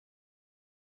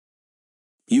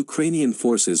Ukrainian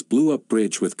forces blew up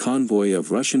bridge with convoy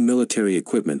of Russian military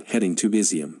equipment heading to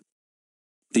Izium.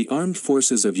 The armed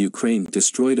forces of Ukraine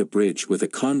destroyed a bridge with a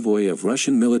convoy of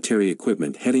Russian military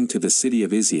equipment heading to the city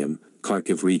of Izium,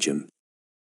 Kharkiv region.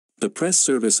 The press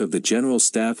service of the General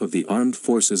Staff of the Armed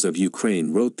Forces of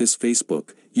Ukraine wrote this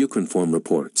Facebook, Ukrinform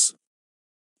reports.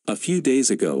 A few days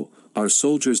ago, our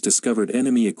soldiers discovered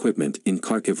enemy equipment in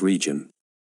Kharkiv region.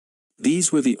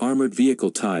 These were the armored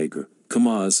vehicle Tiger,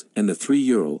 Kamaz, and the 3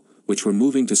 Ural, which were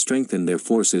moving to strengthen their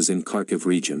forces in Kharkiv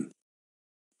region.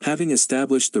 Having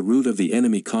established the route of the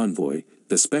enemy convoy,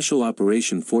 the Special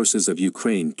Operation Forces of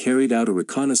Ukraine carried out a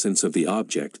reconnaissance of the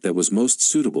object that was most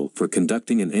suitable for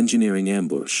conducting an engineering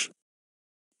ambush.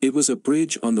 It was a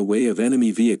bridge on the way of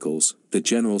enemy vehicles, the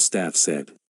General Staff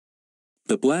said.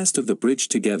 The blast of the bridge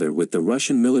together with the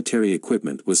Russian military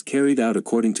equipment was carried out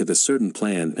according to the certain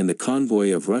plan, and the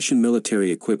convoy of Russian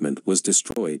military equipment was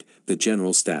destroyed, the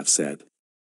General Staff said.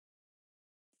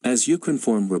 As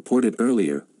Ukrinform reported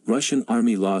earlier, Russian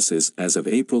army losses as of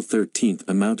April 13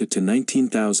 amounted to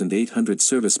 19,800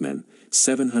 servicemen,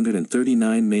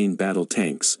 739 main battle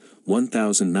tanks,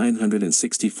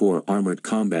 1,964 armored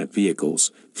combat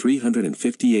vehicles,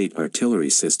 358 artillery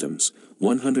systems,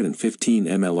 115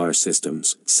 MLR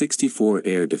systems, 64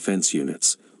 air defense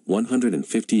units,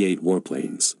 158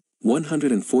 warplanes,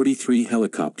 143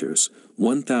 helicopters,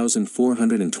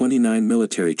 1,429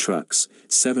 military trucks,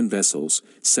 7 vessels,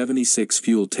 76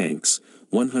 fuel tanks,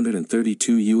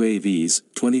 132 UAVs,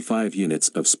 25 units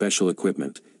of special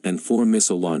equipment, and 4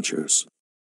 missile launchers.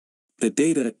 The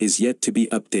data is yet to be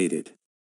updated.